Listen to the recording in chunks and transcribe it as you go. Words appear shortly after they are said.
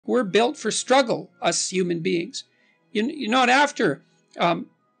we're built for struggle, us human beings. You're not after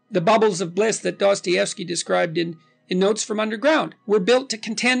the bubbles of bliss that Dostoevsky described in Notes from Underground. We're built to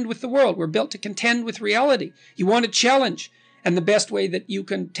contend with the world. We're built to contend with reality. You want a challenge. And the best way that you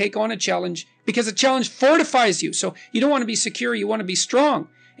can take on a challenge, because a challenge fortifies you. So you don't want to be secure, you want to be strong.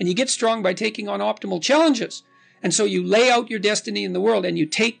 And you get strong by taking on optimal challenges. And so you lay out your destiny in the world and you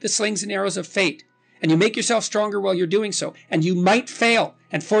take the slings and arrows of fate. And you make yourself stronger while you're doing so. And you might fail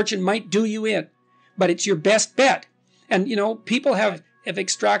and fortune might do you in. But it's your best bet. And people have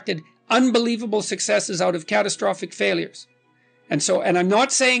extracted unbelievable successes out of catastrophic failures. And I'm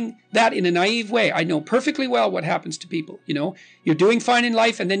not saying that in a naive way. I know perfectly well what happens to people. You're doing fine in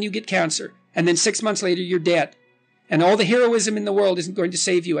life and then you get cancer. And then 6 months later, you're dead. And all the heroism in the world isn't going to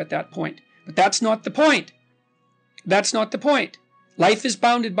save you at that point. But that's not the point. That's not the point. Life is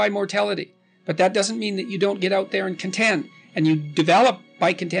bounded by mortality. But that doesn't mean that you don't get out there and contend. And you develop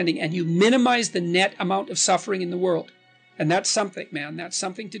by contending. And you minimize the net amount of suffering in the world. And that's something, man. That's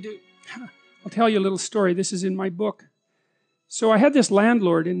something to do. I'll tell you a little story. This is in my book. So I had this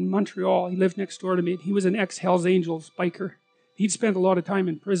landlord in Montreal. He lived next door to me. He was an ex-Hells Angels biker. He'd spent a lot of time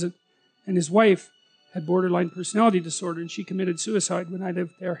in prison. And his wife had borderline personality disorder, and she committed suicide when I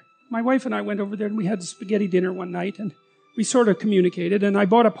lived there. My wife and I went over there, and we had spaghetti dinner one night, and we sort of communicated. And I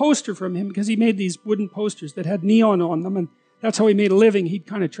bought a poster from him, because he made these wooden posters that had neon on them, and that's how he made a living. He'd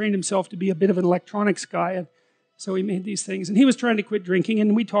kind of trained himself to be a bit of an electronics guy, and so he made these things. And he was trying to quit drinking,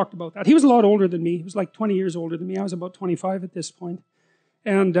 and we talked about that. He was a lot older than me. He was like 20 years older than me. I was about 25 at this point.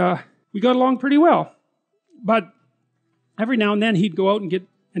 And we got along pretty well. But every now and then, he'd go out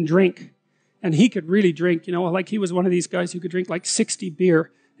and drink. And he could really drink, like he was one of these guys who could drink like 60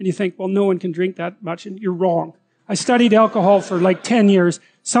 beer. And you think, well, no one can drink that much, and you're wrong. I studied alcohol for like 10 years.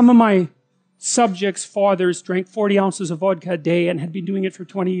 Some of my subjects' fathers drank 40 ounces of vodka a day and had been doing it for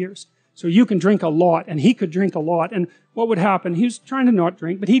 20 years. So you can drink a lot, and he could drink a lot. And what would happen, he was trying to not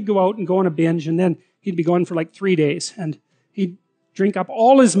drink, but he'd go out and go on a binge, and then he'd be gone for like 3 days. And he'd drink up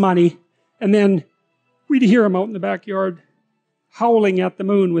all his money, and then we'd hear him out in the backyard howling at the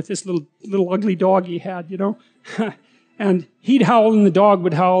moon with this little ugly dog he had, And he'd howl, and the dog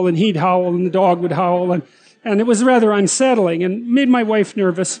would howl, and he'd howl, and the dog would howl. And it was rather unsettling and made my wife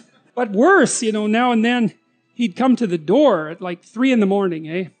nervous. But worse, now and then, he'd come to the door at like 3 in the morning,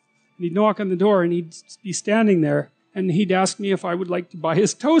 And he'd knock on the door, and he'd be standing there, and he'd ask me if I would like to buy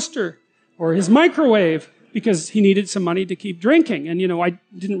his toaster or his microwave, because he needed some money to keep drinking. And, I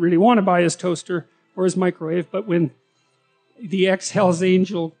didn't really want to buy his toaster or his microwave, but when the ex-Hells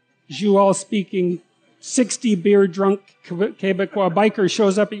Angel, Joual-speaking, 60-beer drunk Quebecois biker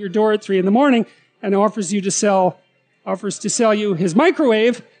shows up at your door at 3 in the morning and offers to sell you his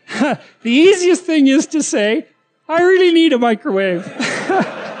microwave, the easiest thing is to say, I really need a microwave.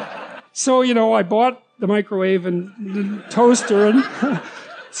 So, I bought the microwave and the toaster and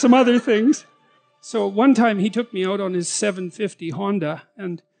some other things. So one time he took me out on his 750 Honda,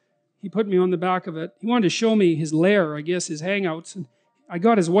 and he put me on the back of it. He wanted to show me his lair, I guess, his hangouts. And I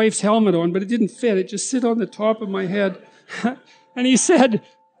got his wife's helmet on, but it didn't fit. It just sit on the top of my head. And he said,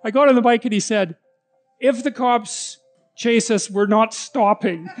 I got on the bike and he said, if the cops chase us, we're not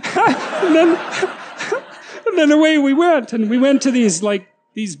stopping. and then away we went. And we went to these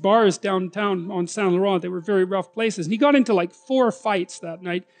bars downtown on Saint Laurent. They were very rough places. And he got into like 4 fights that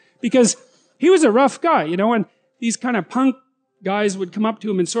night because he was a rough guy, and these kind of punk guys would come up to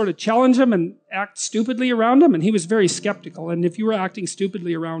him and sort of challenge him and act stupidly around him, and he was very skeptical. And if you were acting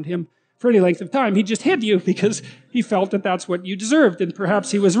stupidly around him for any length of time, he'd just hit you because he felt that that's what you deserved, and perhaps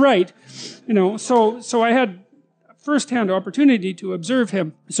he was right. So I had first-hand opportunity to observe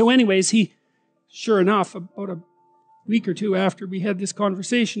him. So anyways, he, sure enough, about a week or 2 after we had this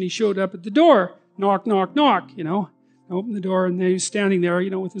conversation, he showed up at the door. Knock, knock, knock, I opened the door, and he was standing there,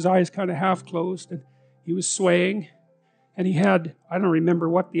 with his eyes kind of half closed, and he was swaying. And he had, I don't remember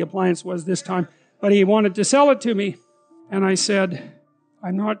what the appliance was this time, but he wanted to sell it to me. And I said,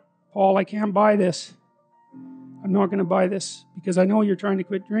 Paul, I can't buy this. I'm not going to buy this because I know you're trying to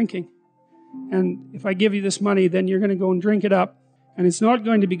quit drinking. And if I give you this money, then you're going to go and drink it up. And it's not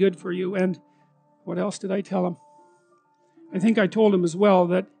going to be good for you. And what else did I tell him? I think I told him as well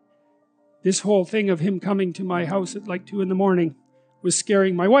that this whole thing of him coming to my house at like 2 in the morning was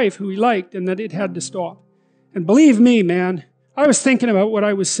scaring my wife, who he liked, and that it had to stop. And believe me, man, I was thinking about what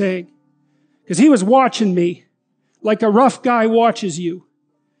I was saying. Because he was watching me like a rough guy watches you.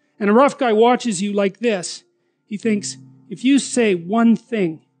 And a rough guy watches you like this. He thinks, if you say one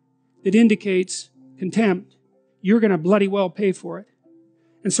thing that indicates contempt, you're going to bloody well pay for it.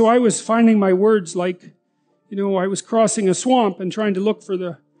 And so I was finding my words like, I was crossing a swamp and trying to look for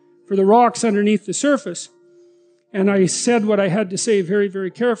the for the rocks underneath the surface. And I said what I had to say very,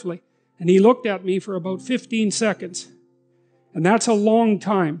 very carefully. And he looked at me for about 15 seconds. And that's a long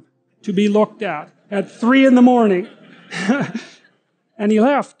time to be looked at 3 in the morning. And he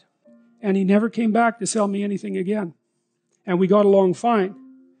left. And he never came back to sell me anything again. And we got along fine.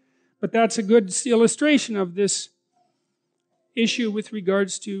 But that's a good illustration of this issue with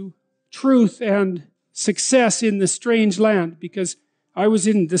regards to truth and success in the strange land. Because I was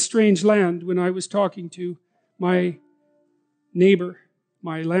in the strange land when I was talking to my neighbor,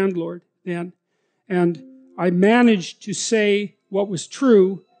 my landlord then. And I managed to say what was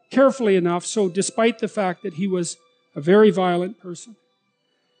true carefully enough, so despite the fact that he was a very violent person,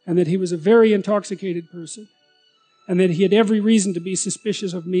 and that he was a very intoxicated person, and that he had every reason to be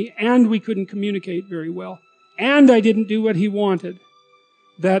suspicious of me, and we couldn't communicate very well, and I didn't do what he wanted,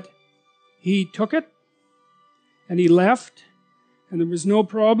 that he took it, and he left, and there was no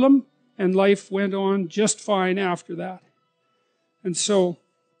problem, and life went on just fine after that. And so,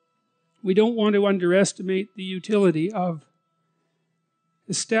 we don't want to underestimate the utility of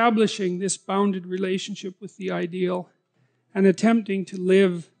establishing this bounded relationship with the ideal and attempting to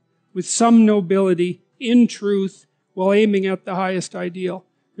live with some nobility in truth while aiming at the highest ideal.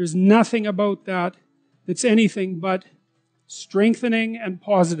 There's nothing about that that's anything but strengthening and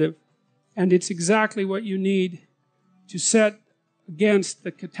positive. And it's exactly what you need to set against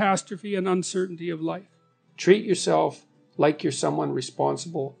the catastrophe and uncertainty of life. Treat yourself like you're someone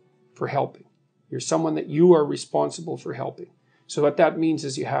responsible for helping. You're someone that you are responsible for helping. So what that means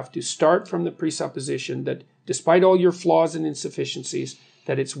is you have to start from the presupposition that despite all your flaws and insufficiencies,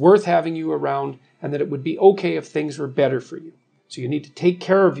 that it's worth having you around and that it would be okay if things were better for you. So you need to take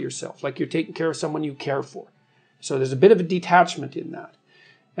care of yourself like you're taking care of someone you care for. So there's a bit of a detachment in that.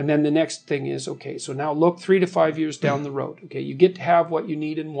 And then the next thing is, okay, so now look 3 to 5 years down the road. Okay, you get to have what you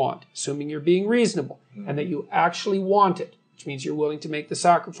need and want, assuming you're being reasonable and that you actually want it, which means you're willing to make the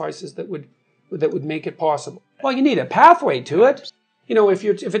sacrifices that would make it possible. Well, you need a pathway to it. You know, if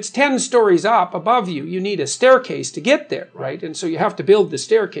it's 10 stories up above you, you need a staircase to get there, right? And so you have to build the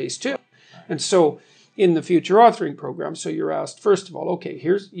staircase too. And so in the future authoring program, so you're asked, first of all, okay,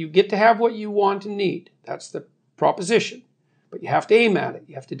 you get to have what you want and need. That's the proposition. But you have to aim at it.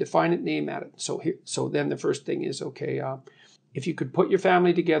 You have to define it and aim at it. So then the first thing is, okay, if you could put your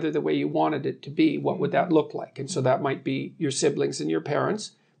family together the way you wanted it to be, what would that look like? And so that might be your siblings and your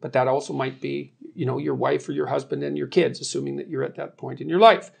parents, but that also might be, you know, your wife or your husband and your kids, assuming that you're at that point in your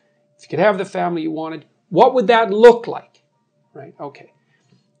life. If you could have the family you wanted, what would that look like? Right? Okay.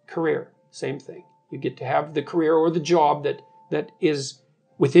 Career, same thing. You get to have the career or the job that is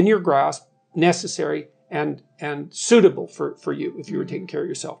within your grasp, necessary, and suitable for you if you were taking care of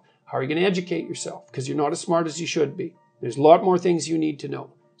yourself. How are you going to educate yourself? Because you're not as smart as you should be. There's a lot more things you need to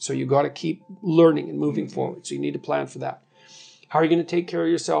know. So you got to keep learning and moving forward. So you need to plan for that. How are you going to take care of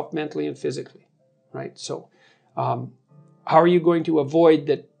yourself mentally and physically? Right? So how are you going to avoid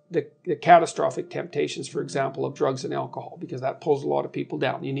the catastrophic temptations, for example, of drugs and alcohol? Because that pulls a lot of people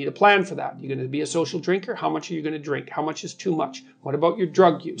down. You need a plan for that. You're going to be a social drinker. How much are you going to drink? How much is too much? What about your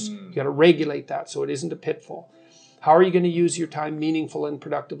drug use? You got to regulate that so it isn't a pitfall. How are you going to use your time meaningful and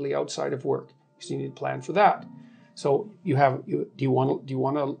productively outside of work? So you need a plan for that. So do you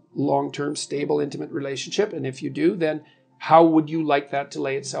want a long-term, stable, intimate relationship? And if you do, then how would you like that to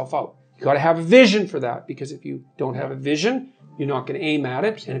lay itself out? You got to have a vision for that, because if you don't have a vision, you're not going to aim at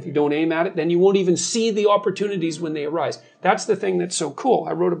it. And if you don't aim at it, then you won't even see the opportunities when they arise. That's the thing that's so cool.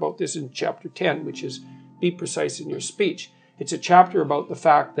 I wrote about this in chapter 10, which is be precise in your speech. It's a chapter about the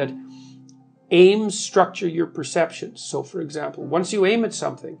fact that aims structure your perceptions. So for example, once you aim at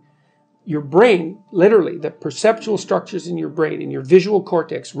something, your brain, literally, the perceptual structures in your brain, in your visual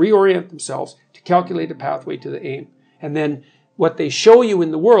cortex, reorient themselves to calculate a pathway to the aim. And then what they show you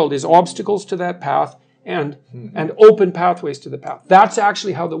in the world is obstacles to that path and open pathways to the path. That's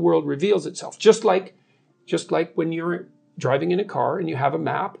actually how the world reveals itself. Just like when you're driving in a car and you have a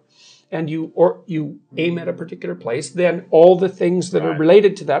map and you aim at a particular place, then all the things that are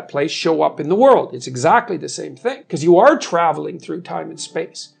related to that place show up in the world. It's exactly the same thing, because you are traveling through time and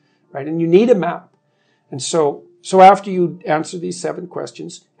space, right? And you need a map. And so after you answer these 7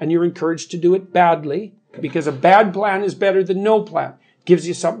 questions, and you're encouraged to do it badly, because a bad plan is better than no plan. It gives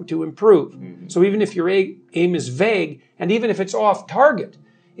you something to improve. So even if your aim is vague, and even if it's off target,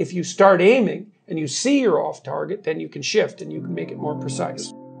 if you start aiming and you see you're off target, then you can shift and you can make it more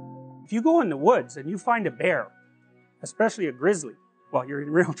precise. If you go in the woods and you find a bear, especially a grizzly, well, you're in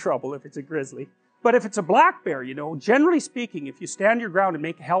real trouble if it's a grizzly. But if it's a black bear, you know, generally speaking, if you stand your ground and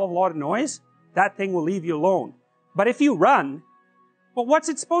make a hell of a lot of noise, that thing will leave you alone. But if you run, Well, what's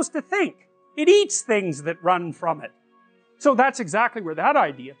it supposed to think? It eats things that run from it. So that's exactly where that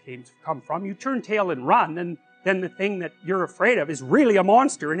idea come from. You turn tail and run, and then the thing that you're afraid of is really a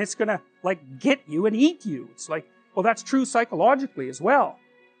monster, and it's gonna like get you and eat you. It's like, well, that's true psychologically as well.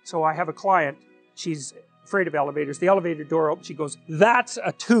 So I have a client, she's afraid of elevators. The elevator door opens, she goes, "That's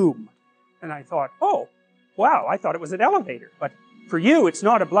a tomb." And I thought, oh, wow, I thought it was an elevator. But for you, it's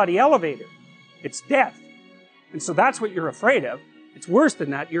not a bloody elevator. It's death. And so that's what you're afraid of. It's worse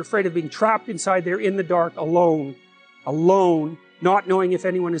than that. You're afraid of being trapped inside there in the dark, alone, not knowing if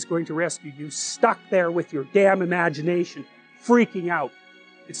anyone is going to rescue you, stuck there with your damn imagination, freaking out.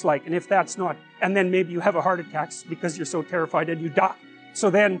 It's like, and if that's not, and then maybe you have a heart attack because you're so terrified and you die. So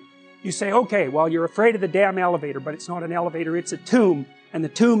then you say, okay, well, you're afraid of the damn elevator, but it's not an elevator, it's a tomb. And the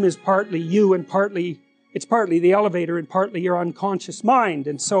tomb is partly you and it's partly the elevator and partly your unconscious mind.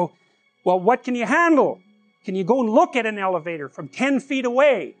 And so, well, what can you handle? Can you go and look at an elevator from 10 feet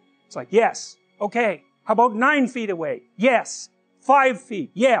away? It's like, yes. Okay. How about 9 feet away? Yes. 5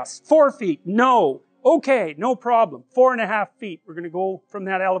 feet? Yes. 4 feet? No. Okay, no problem. 4.5 feet. We're going to go from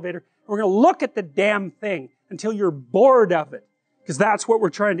that elevator. We're going to look at the damn thing until you're bored of it. Because that's what we're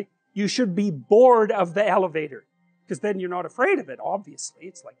trying to... You should be bored of the elevator. Because then you're not afraid of it, obviously.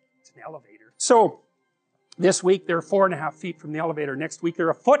 It's like, it's an elevator. So, this week they're 4.5 feet from the elevator. Next week they're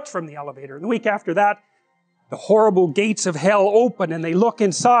a foot from the elevator. And the week after that, the horrible gates of hell open and they look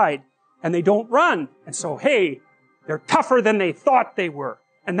inside and they don't run. And so, hey, they're tougher than they thought they were.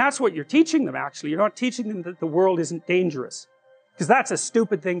 And that's what you're teaching them, actually. You're not teaching them that the world isn't dangerous. Because that's a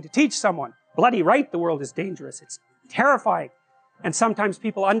stupid thing to teach someone. Bloody right, the world is dangerous. It's terrifying. And sometimes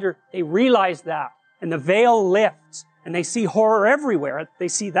people they realize that. And the veil lifts. And they see horror everywhere. They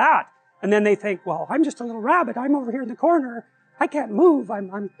see that. And then they think, well, I'm just a little rabbit. I'm over here in the corner. I can't move.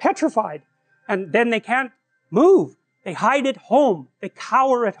 I'm petrified. And then they can't move. They hide at home. They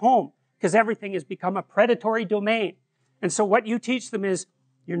cower at home. Because everything has become a predatory domain. And so what you teach them is,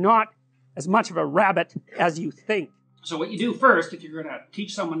 you're not as much of a rabbit as you think. So what you do first, if you're going to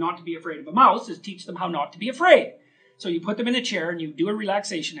teach someone not to be afraid of a mouse, is teach them how not to be afraid. So you put them in a chair and you do a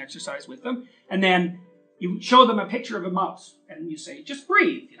relaxation exercise with them, and then you show them a picture of a mouse, and you say, just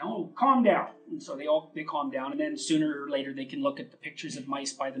breathe, calm down. And so they calm down, and then sooner or later they can look at the pictures of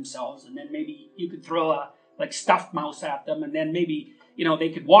mice by themselves, and then maybe you could throw a stuffed mouse at them, and then maybe they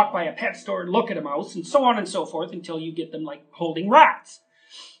could walk by a pet store and look at a mouse, and so on and so forth, until you get them holding rats.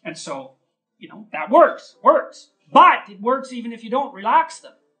 And so, that works. But it works even if you don't relax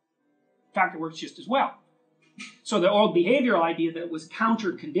them. In fact, it works just as well. So the old behavioral idea that it was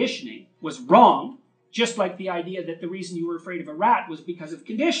counter-conditioning was wrong, just like the idea that the reason you were afraid of a rat was because of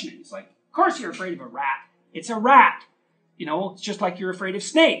conditioning. It's like, of course you're afraid of a rat. It's a rat. It's just like you're afraid of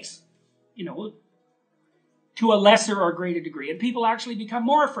snakes. To a lesser or greater degree. And people actually become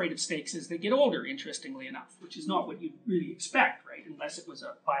more afraid of snakes as they get older, interestingly enough, which is not what you'd really expect, right? Unless it was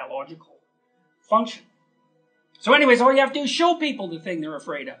a biological function. So anyways, all you have to do is show people the thing they're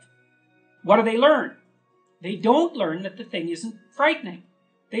afraid of. What do they learn? They don't learn that the thing isn't frightening.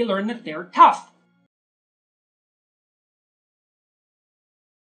 They learn that they're tough.